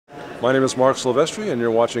My name is Marc Silvestri, and you're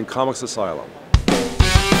watching Comix Asylum.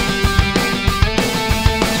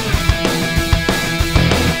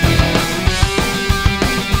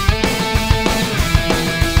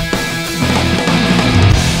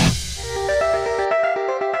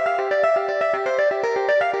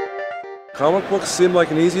 Comic books seemed like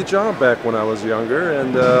an easy job back when I was younger,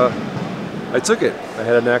 and I took it. I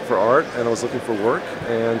had a knack for art, and I was looking for work,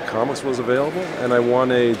 and comics was available, and I won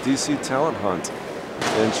a DC talent hunt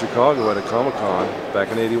in Chicago at a Comic-Con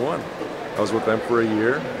back in '81. I was with them for a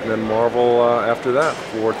year, and then Marvel after that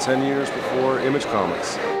for 10 years before Image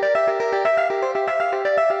Comics.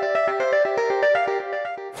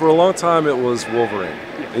 For a long time it was Wolverine.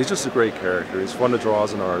 He's just a great character. He's fun to draw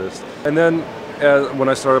as an artist. And then when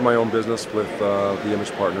I started my own business with the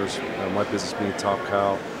Image Partners, my business being Top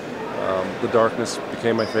Cow, the Darkness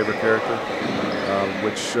became my favorite character,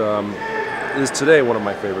 which is today one of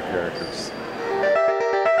my favorite characters.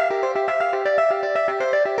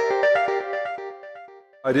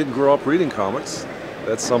 I didn't grow up reading comics.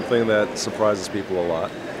 That's something that surprises people a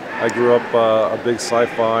lot. I grew up a big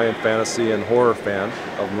sci-fi and fantasy and horror fan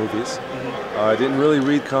of movies. I didn't really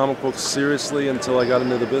read comic books seriously until I got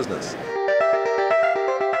into the business.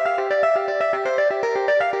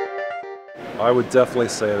 I would definitely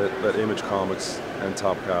say that Image Comics and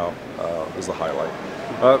Top Cow was the highlight.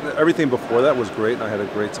 Everything before that was great, and I had a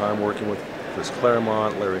great time working with Chris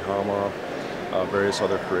Claremont, Larry Hama, various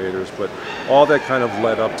other creators, but all that kind of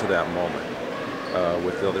led up to that moment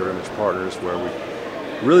with the other Image Partners, where we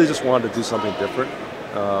really just wanted to do something different.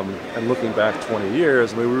 And looking back 20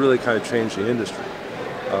 years, I mean, we really kind of changed the industry.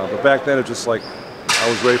 But back then, it was just like I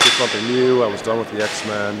was ready for something new. I was done with the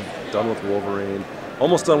X-Men, done with Wolverine,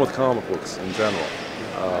 almost done with comic books in general.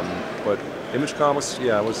 But Image Comics,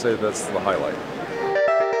 yeah, I would say that's the highlight.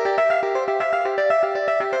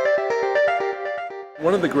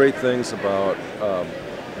 One of the great things about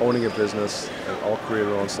owning a business and all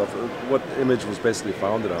creator-owned stuff, what Image was basically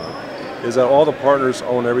founded on, is that all the partners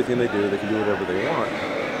own everything they do. They can do whatever they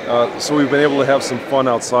want. So we've been able to have some fun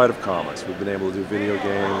outside of comics. We've been able to do video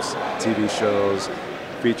games, TV shows,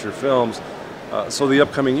 feature films. So the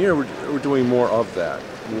upcoming year, we're doing more of that.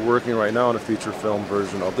 We're working right now on a feature film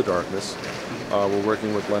version of The Darkness. We're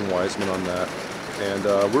working with Len Wiseman on that. And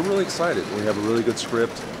we're really excited. We have a really good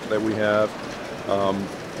script that we have.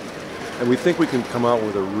 And we think we can come out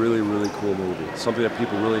with a really, really cool movie. Something that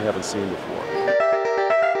people really haven't seen before.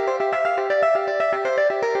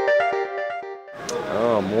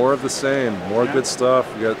 More of the same, more good stuff.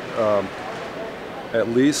 We got at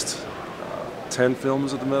least 10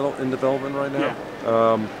 films in development right now,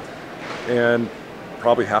 and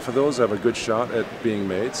probably half of those have a good shot at being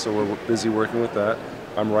made, so we're busy working with that.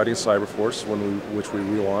 I'm writing Cyberforce, which we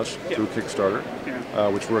relaunched through Kickstarter,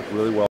 which worked really well.